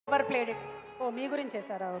Never played it. ఓ మీ గురించి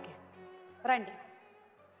చేశారా? Okay రండి.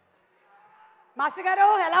 మాస్టర్ గారు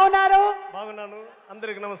ఎలా ఉన్నారు? బాగున్నాను.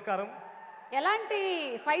 అందరికి నమస్కారం. ఎలాంటి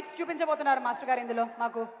ఫైట్స్ చూపించబోతున్నారు మాస్టర్ గారు ఇందులో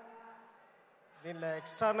మాకు? దీనిలో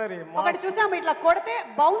ఎక్స్ట్రానరీ ఒకటి చూసాము, ఇట్లా కొడితే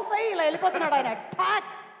బౌన్స్ అయ్యి ఇలా వెళ్ళిపోతున్నాడు ఆయన.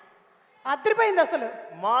 ఠాక్ అదిరిపోయింది అసలు.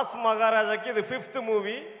 మాస్ మహారాజాకి ఇది 5th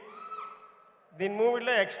మూవీ. దీని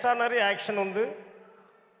మూవీలో ఎక్స్ట్రానరీ యాక్షన్ ఉంది.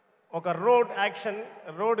 ఒక రోడ్ యాక్షన్,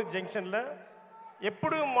 రోడ్ జంక్షన్లో.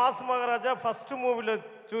 ఎప్పుడు మాస్ మహారాజా ఫస్ట్ మూవీలో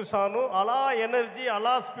చూసాను, అలా ఎనర్జీ,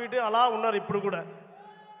 అలా స్పీడ్, అలా ఉన్నారు ఇప్పుడు కూడా.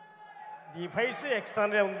 ఈ ఫైట్స్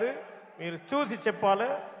ఎక్స్ట్రానరీ ఉంది, మీరు చూసి చెప్పాలి.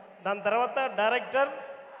 దాని తర్వాత director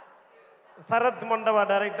Sarath Mandava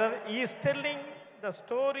director, he is telling the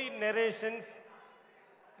story narrations,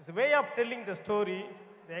 his way of telling the story,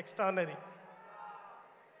 the extraordinary.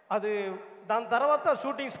 అది దాని తర్వాత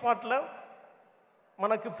షూటింగ్ స్పాట్లో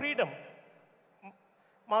మనకు ఫ్రీడమ్.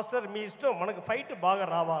 మాస్టర్ మీ ఇష్టం, మనకు ఫైట్ బాగా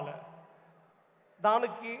రావాలి,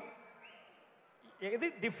 దానికి ఏది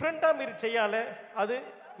డిఫరెంట్గా మీరు చేయాలి, అది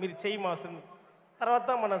మీరు చెయ్యి మాస్టర్. తర్వాత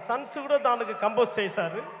మన సన్స్ కూడా దానికి కంపోజ్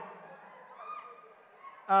చేశారు.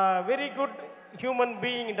 Very good human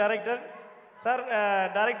being director sir.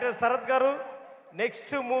 Director Sarath గారు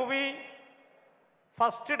next movie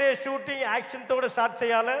first day shooting యాక్షన్తో కూడా స్టార్ట్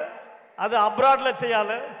చేయాలి, అది అబ్రాడ్లో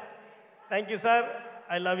చేయాలి. Thank you sir,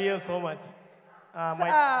 I love you so much.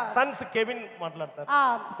 Sons Kevin మాట్లాడతారు.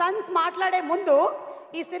 సన్స్ మాట్లాడే ముందు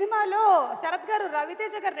ఈ సినిమాలో శరత్ గారు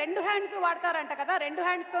రవితేజ గారు 2 హ్యాండ్స్ వాడతారంట కదా, 2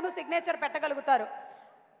 హ్యాండ్స్తోనూ సిగ్నేచర్ పెట్టగలుగుతారు.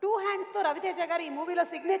 2 హ్యాండ్స్తో రవితేజ గారు ఈ మూవీలో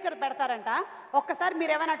సిగ్నేచర్ పెడతారంట. ఒక్కసారి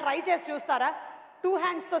మీరు ఏమైనా ట్రై చేసి చూస్తారా? 2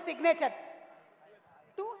 హ్యాండ్స్తో సిగ్నేచర్.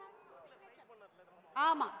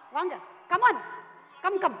 ఆమా వాంగ కమాన్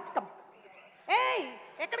కమ్ కమ్ కమ్. ఏయ్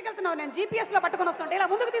ఎక్కడికి వెళ్తున్నావు? నేను జీపీఎస్లో పట్టుకొని వస్తుంటే ఇలా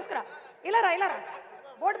ముందుకు తీసుకురా, ఇలా రా, ఇలా రా,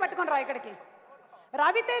 బోర్డు పట్టుకొని రా ఇక్కడికి.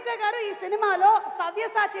 రవితేజ గారు ఈ సినిమాలో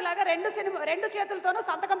సవ్యసాచిలాగా 2 చేతులతోనూ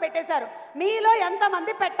సంతకం పెట్టేశారు. మీలో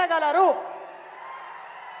ఎంతమంది పెట్టగలరు?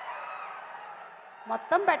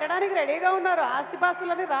 మొత్తం పెట్టడానికి రెడీగా ఉన్నారు,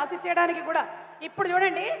 ఆస్తిపాస్తులని రాసి చేయడానికి కూడా. ఇప్పుడు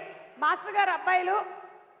చూడండి మాస్టర్ గారు అబ్బాయిలు.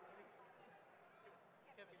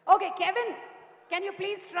 Okay Kevin, can you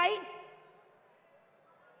please try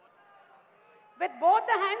with both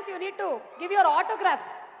the hands. You need to give your autograph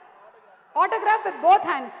with both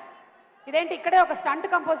hands. ఇదేంటి ఇక్కడే ఒక స్టంట్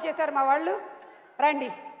కంపోజ్ చేశారు మా వాళ్ళు. రండి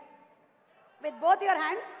విత్ బోత్ యువర్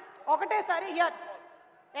హ్యాండ్స్ ఒకటేసారి. Here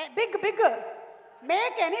big big,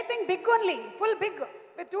 make anything big only, full big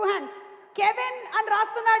with 2 hands. Kevin అని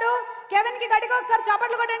రాస్తున్నాడు. కెవిన్ కి గట్టిగా ఒకసారి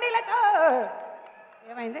చప్పట్లు కొట్టండి.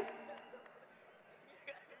 ఏమైంది?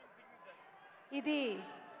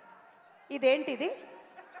 ఇదేంటిది?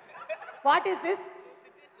 What is this?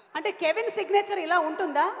 అంటే కెవిన్ సిగ్నేచర్ ఇలా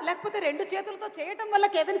ఉంటుందా, లేకపోతే 2 చేతులతో చేయటం వల్ల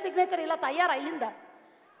కెవిన్ సిగ్నేచర్ ఇలా తయారయ్యిందా?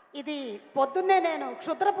 ఇది పొద్దున్నే నేను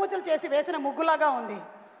క్షుద్ర పూజలు చేసి వేసిన ముగ్గులాగా ఉంది.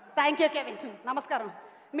 థ్యాంక్ యూ కెవిన్, నమస్కారం.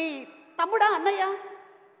 మీ తమ్ముడా అన్నయ్య?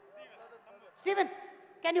 Steven,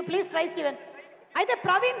 can you please try Steven. అయితే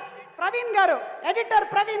ప్రవీణ్ గారు, ఎడిటర్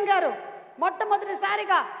ప్రవీణ్ గారు,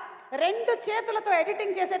 మొట్టమొదటిసారిగా 2 చేతులతో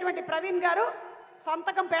ఎడిటింగ్ చేసేటువంటి ప్రవీణ్ గారు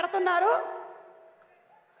సంతకం పెడుతున్నారు.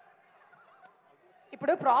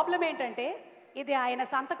 ఇప్పుడు ప్రాబ్లం ఏంటంటే ఇది ఆయన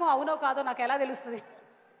సంతకం అవునో కాదో నాకు ఎలా తెలుస్తుంది?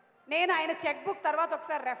 నేను ఆయన చెక్ బుక్ తర్వాత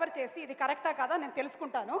ఒకసారి రెఫర్ చేసి ఇది కరెక్టా కాదా నేను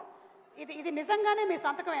తెలుసుకుంటాను. ఇది నిజంగానే మీ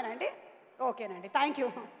సంతకమేనండి? ఓకేనండి, థ్యాంక్ యూ.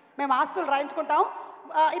 మేము ఆస్తులు రాయించుకుంటాం.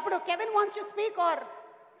 ఇప్పుడు Kevin wants to speak or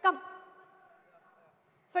come.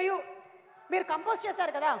 So మీరు కంపోజ్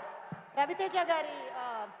చేశారు కదా, రవితేజ గారి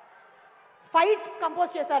ఫైట్స్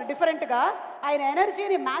కంపోజ్ చేశారు డిఫరెంట్గా. ఆయన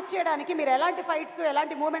ఎనర్జీని మ్యాచ్ చేయడానికి మీరు ఎలాంటి ఫైట్స్,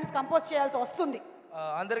 ఎలాంటి మూమెంట్స్ కంపోజ్ చేయాల్సి వస్తుంది?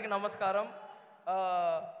 అందరికీ నమస్కారం.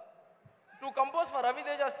 To compose for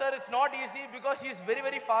Raviteja sir it's not easy because he is very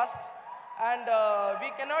very fast and we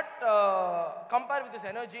cannot compare with his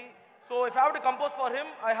energy. So if I have to compose for him,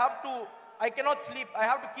 I cannot sleep. I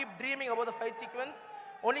have to keep dreaming about the fight sequence.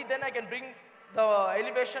 Only then I can bring the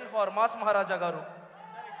elevation for Mas Maharaja Garu.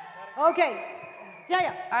 Okay.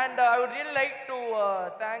 Yeah. And I would really like to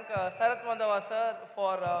thank Sarath Mandava sir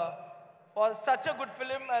for such a good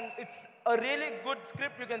film, and it's a really good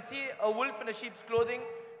script. You can see a wolf in a sheep's clothing,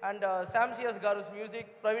 and Sam C.S. Garu's music,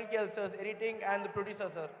 Praveen KL sir's editing, and the producer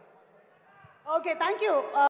sir. Okay, thank you.